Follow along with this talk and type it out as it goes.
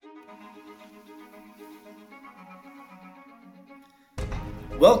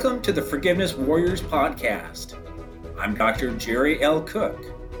Welcome to the Forgiveness Warriors podcast. I'm Dr. Jerry L. Cook.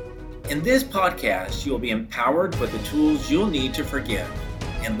 In this podcast, you'll be empowered with the tools you'll need to forgive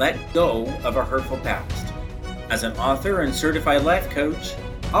and let go of a hurtful past. As an author and certified life coach,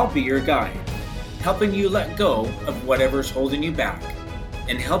 I'll be your guide, helping you let go of whatever's holding you back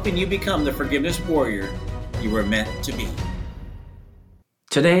and helping you become the forgiveness warrior you were meant to be.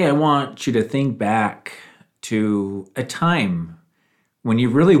 Today, I want you to think back to a time when you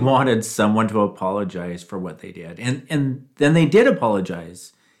really wanted someone to apologize for what they did. And then they did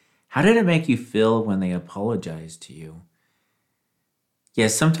apologize. How did it make you feel when they apologized to you?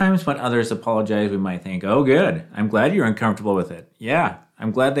 Yes, sometimes when others apologize, we might think, oh, good. I'm glad you're uncomfortable with it. Yeah, I'm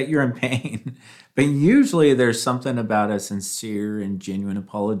glad that you're in pain. But usually there's something about a sincere and genuine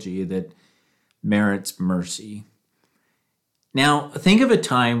apology that merits mercy. Now, think of a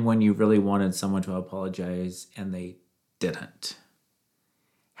time when you really wanted someone to apologize and they didn't.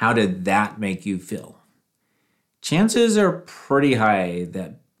 How did that make you feel? Chances are pretty high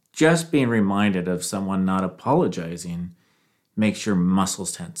that just being reminded of someone not apologizing makes your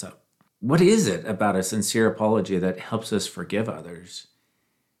muscles tense up. What is it about a sincere apology that helps us forgive others?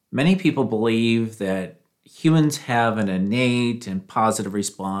 Many people believe that humans have an innate and positive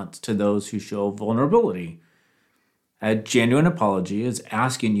response to those who show vulnerability. A genuine apology is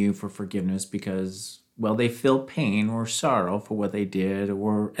asking you for forgiveness because, well, they feel pain or sorrow for what they did,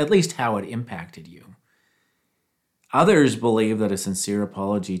 or at least how it impacted you. Others believe that a sincere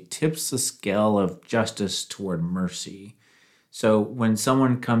apology tips the scale of justice toward mercy. So when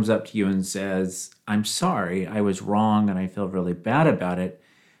someone comes up to you and says, I'm sorry, I was wrong and I feel really bad about it,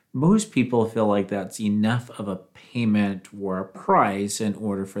 most people feel like that's enough of a payment or a price in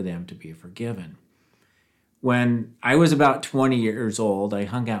order for them to be forgiven. When I was about 20 years old, I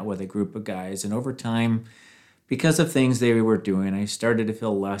hung out with a group of guys, and over time, because of things they were doing, I started to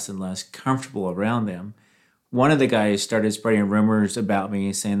feel less and less comfortable around them. One of the guys started spreading rumors about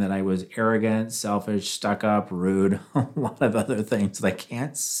me, saying that I was arrogant, selfish, stuck-up, rude, a lot of other things that I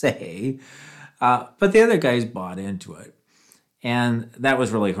can't say. But the other guys bought into it, and that was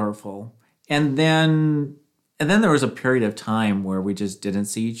really hurtful. And then there was a period of time where we just didn't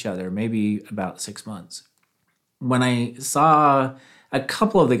see each other, maybe about 6 months. When I saw a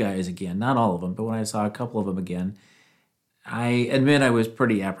couple of the guys again, not all of them, but when I saw a couple of them again, I admit I was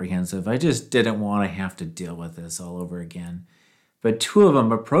pretty apprehensive. I just didn't want to have to deal with this all over again. But two of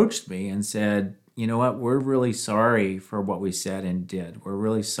them approached me and said, you know what, we're really sorry for what we said and did. We're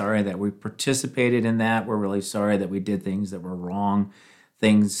really sorry that we participated in that. We're really sorry that we did things that were wrong,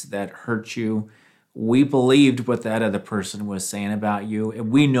 things that hurt you. We believed what that other person was saying about you,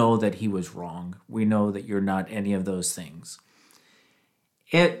 and we know that he was wrong. We know that you're not any of those things.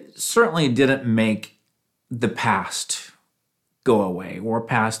 It certainly didn't make the past go away or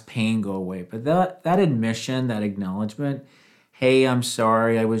past pain go away, but that admission, that acknowledgement, hey, I'm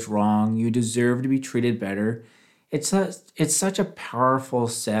sorry, I was wrong, you deserve to be treated better, it's such a powerful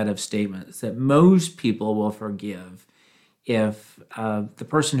set of statements that most people will forgive if the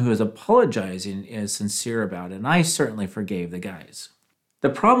person who is apologizing is sincere about it. And I certainly forgave the guys.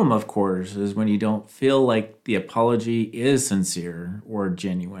 The problem, of course, is when you don't feel like the apology is sincere or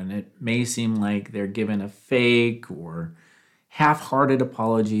genuine. It may seem like they're giving a fake or half-hearted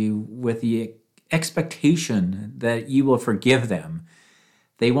apology with the expectation that you will forgive them.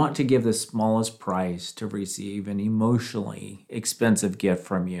 They want to give the smallest price to receive an emotionally expensive gift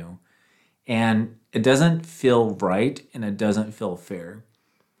from you. And it doesn't feel right and it doesn't feel fair.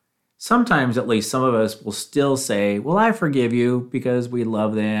 Sometimes, at least, some of us will still say, well, I forgive you because we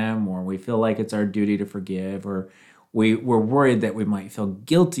love them, or we feel like it's our duty to forgive, or we're worried that we might feel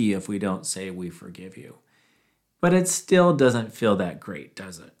guilty if we don't say we forgive you. But it still doesn't feel that great,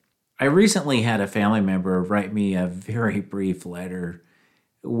 does it? I recently had a family member write me a very brief letter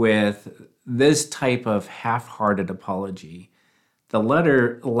with this type of half-hearted apology. The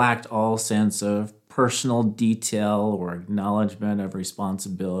letter lacked all sense of personal detail or acknowledgement of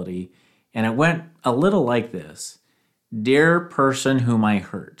responsibility, and it went a little like this. Dear person whom I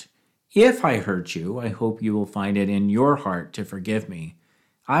hurt, if I hurt you, I hope you will find it in your heart to forgive me.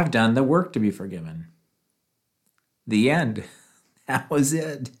 I've done the work to be forgiven. The end. That was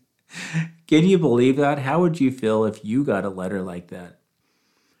it. Can you believe that? How would you feel if you got a letter like that?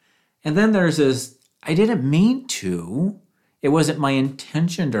 And then there's this, I didn't mean to. It wasn't my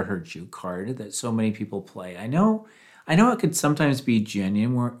intention to hurt you card that so many people play. I know it could sometimes be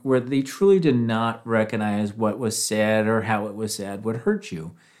genuine where they truly did not recognize what was said or how it was said would hurt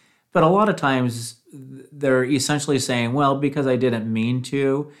you. But a lot of times they're essentially saying, well, because I didn't mean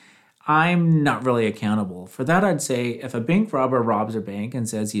to, I'm not really accountable. For that, I'd say if a bank robber robs a bank and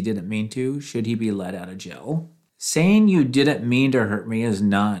says he didn't mean to, should he be let out of jail? Saying you didn't mean to hurt me is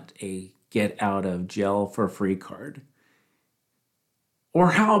not a get out of jail for free card.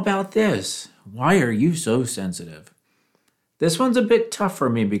 Or how about this? Why are you so sensitive? This one's a bit tough for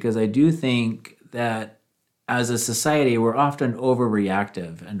me because I do think that as a society, we're often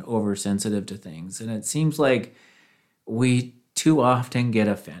overreactive and oversensitive to things. And it seems like we too often get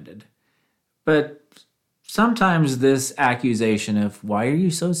offended. But sometimes this accusation of, why are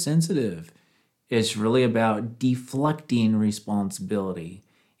you so sensitive? It's really about deflecting responsibility.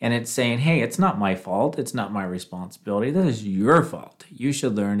 And it's saying, hey, it's not my fault. It's not my responsibility. That is your fault. You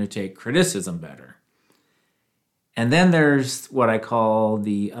should learn to take criticism better. And then there's what I call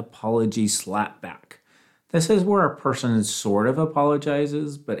the apology slapback. This is where a person sort of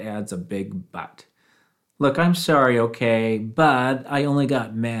apologizes, but adds a big but. Look, I'm sorry, okay, but I only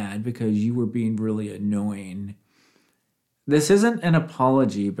got mad because you were being really annoying. This isn't an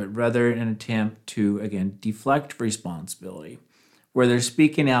apology, but rather an attempt to, again, deflect responsibility, where they're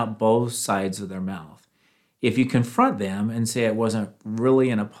speaking out both sides of their mouth. If you confront them and say it wasn't really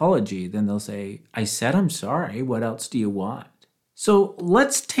an apology, then they'll say, I said I'm sorry, what else do you want? So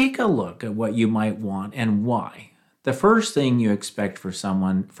let's take a look at what you might want and why. The first thing you expect from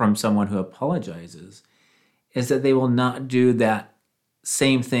someone who apologizes is that they will not do that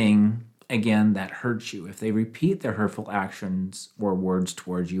same thing again that hurts you. If they repeat their hurtful actions or words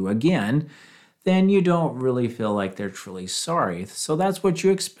towards you again, then you don't really feel like they're truly sorry. So that's what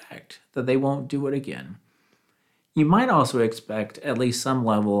you expect, that they won't do it again. You might also expect at least some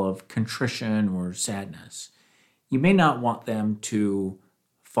level of contrition or sadness. You may not want them to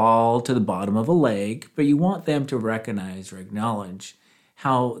fall to the bottom of a lake, but you want them to recognize or acknowledge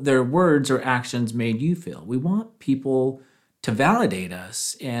how their words or actions made you feel. We want people to validate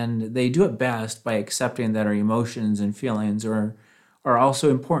us, and they do it best by accepting that our emotions and feelings are also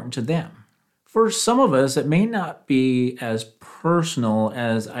important to them. For some of us, it may not be as personal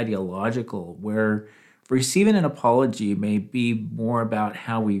as ideological, where receiving an apology may be more about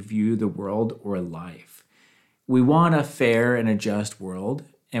how we view the world or life. We want a fair and a just world,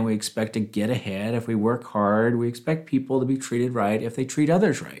 and we expect to get ahead if we work hard. We expect people to be treated right if they treat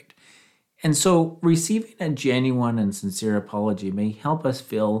others right. And so receiving a genuine and sincere apology may help us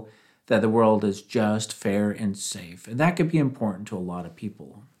feel that the world is just, fair, and safe. And that could be important to a lot of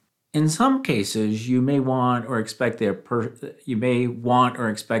people. In some cases, you may want or expect the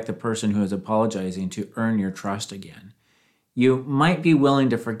person who is apologizing to earn your trust again. You might be willing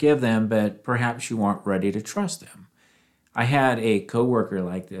to forgive them, but perhaps you aren't ready to trust them. I had a coworker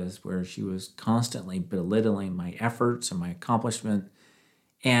like this where she was constantly belittling my efforts and my accomplishment,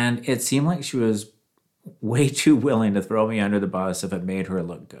 and it seemed like she was way too willing to throw me under the bus if it made her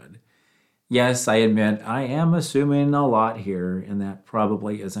look good. Yes, I admit I am assuming a lot here, and that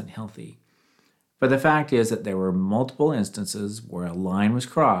probably isn't healthy. But the fact is that there were multiple instances where a line was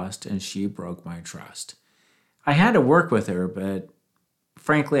crossed and she broke my trust. I had to work with her, but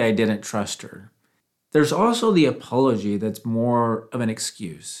frankly, I didn't trust her. There's also the apology that's more of an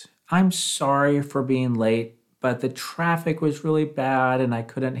excuse. I'm sorry for being late, but the traffic was really bad and I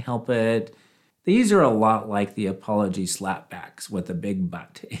couldn't help it. These are a lot like the apology slapbacks with a big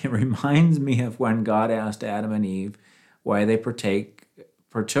but. It reminds me of when God asked Adam and Eve why they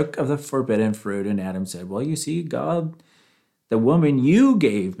partook of the forbidden fruit, and Adam said, well, you see, God, the woman you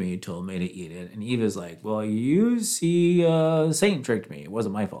gave me told me to eat it. And Eve is like, well, you see, Satan tricked me. It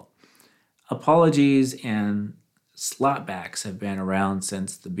wasn't my fault. Apologies and slapbacks have been around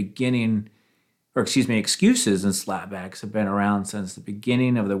since the beginning, excuses and slapbacks have been around since the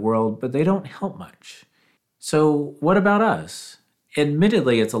beginning of the world, but they don't help much. So what about us?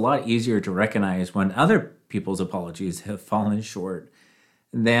 Admittedly, it's a lot easier to recognize when other people's apologies have fallen short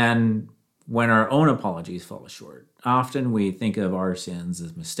than when our own apologies fall short. Often we think of our sins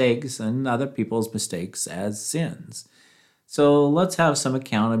as mistakes and other people's mistakes as sins. So let's have some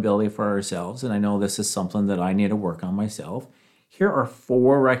accountability for ourselves, and I know this is something that I need to work on myself. Here are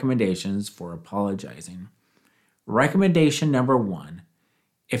 4 recommendations for apologizing. Recommendation number 1,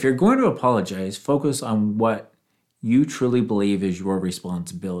 if you're going to apologize, focus on what you truly believe is your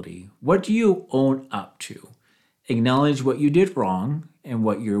responsibility. What do you own up to? Acknowledge what you did wrong and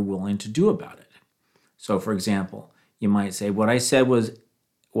what you're willing to do about it. So for example, you might say, what I said was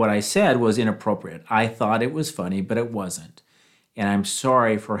inappropriate. I thought it was funny, but it wasn't. And I'm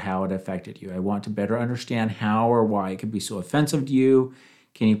sorry for how it affected you. I want to better understand how or why it could be so offensive to you.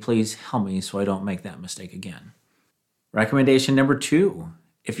 Can you please help me so I don't make that mistake again? Recommendation number 2,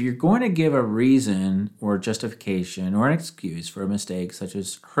 If you're going to give a reason or justification or an excuse for a mistake, such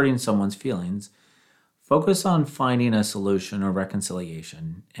as hurting someone's feelings, focus on finding a solution or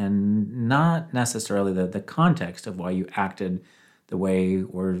reconciliation and not necessarily the context of why you acted the way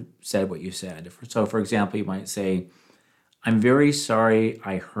or said what you said. So, for example, you might say, "I'm very sorry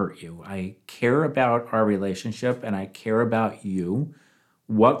I hurt you. I care about our relationship and I care about you.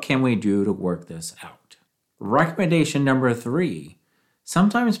 What can we do to work this out?" Recommendation number 3.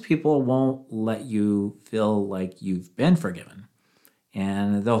 Sometimes people won't let you feel like you've been forgiven,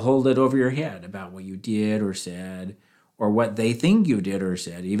 and they'll hold it over your head about what you did or said, or what they think you did or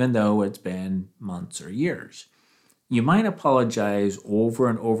said, even though it's been months or years. You might apologize over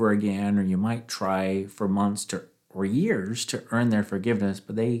and over again, or you might try for months or years to earn their forgiveness,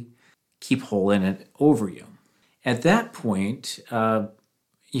 but they keep holding it over you. At that point,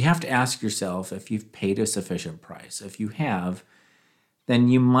 you have to ask yourself if you've paid a sufficient price. If you have, then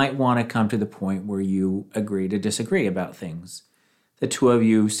you might want to come to the point where you agree to disagree about things. The two of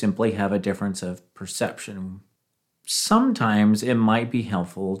you simply have a difference of perception. Sometimes it might be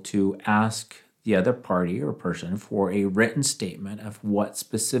helpful to ask the other party or person for a written statement of what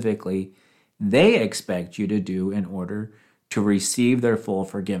specifically they expect you to do in order to receive their full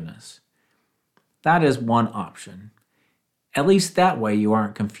forgiveness. That is one option. At least that way you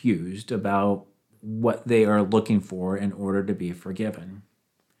aren't confused about what they are looking for in order to be forgiven.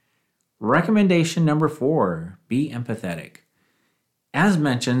 Recommendation number 4, be empathetic. As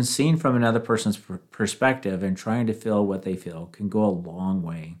mentioned, seeing from another person's perspective and trying to feel what they feel can go a long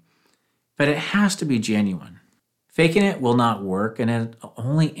way. But it has to be genuine. Faking it will not work, and it'll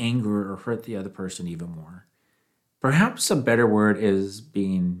only anger or hurt the other person even more. Perhaps a better word is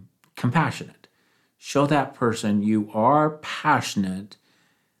being compassionate. Show that person you are passionate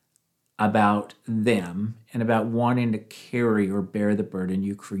about them and about wanting to carry or bear the burden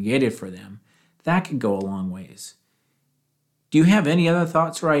you created for them. That could go a long ways. Do you have any other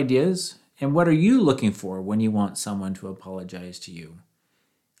thoughts or ideas? And what are you looking for when you want someone to apologize to you?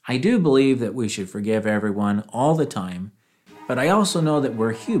 I do believe that we should forgive everyone all the time, but I also know that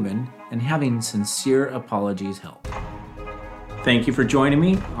we're human and having sincere apologies help. Thank you for joining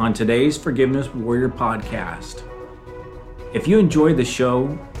me on today's Forgiveness Warrior podcast. If you enjoyed the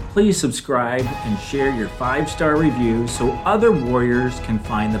show, please subscribe and share your 5-star review so other warriors can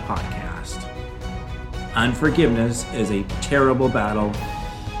find the podcast. Unforgiveness is a terrible battle,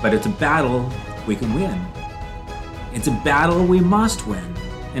 but it's a battle we can win. It's a battle we must win,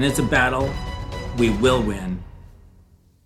 and it's a battle we will win.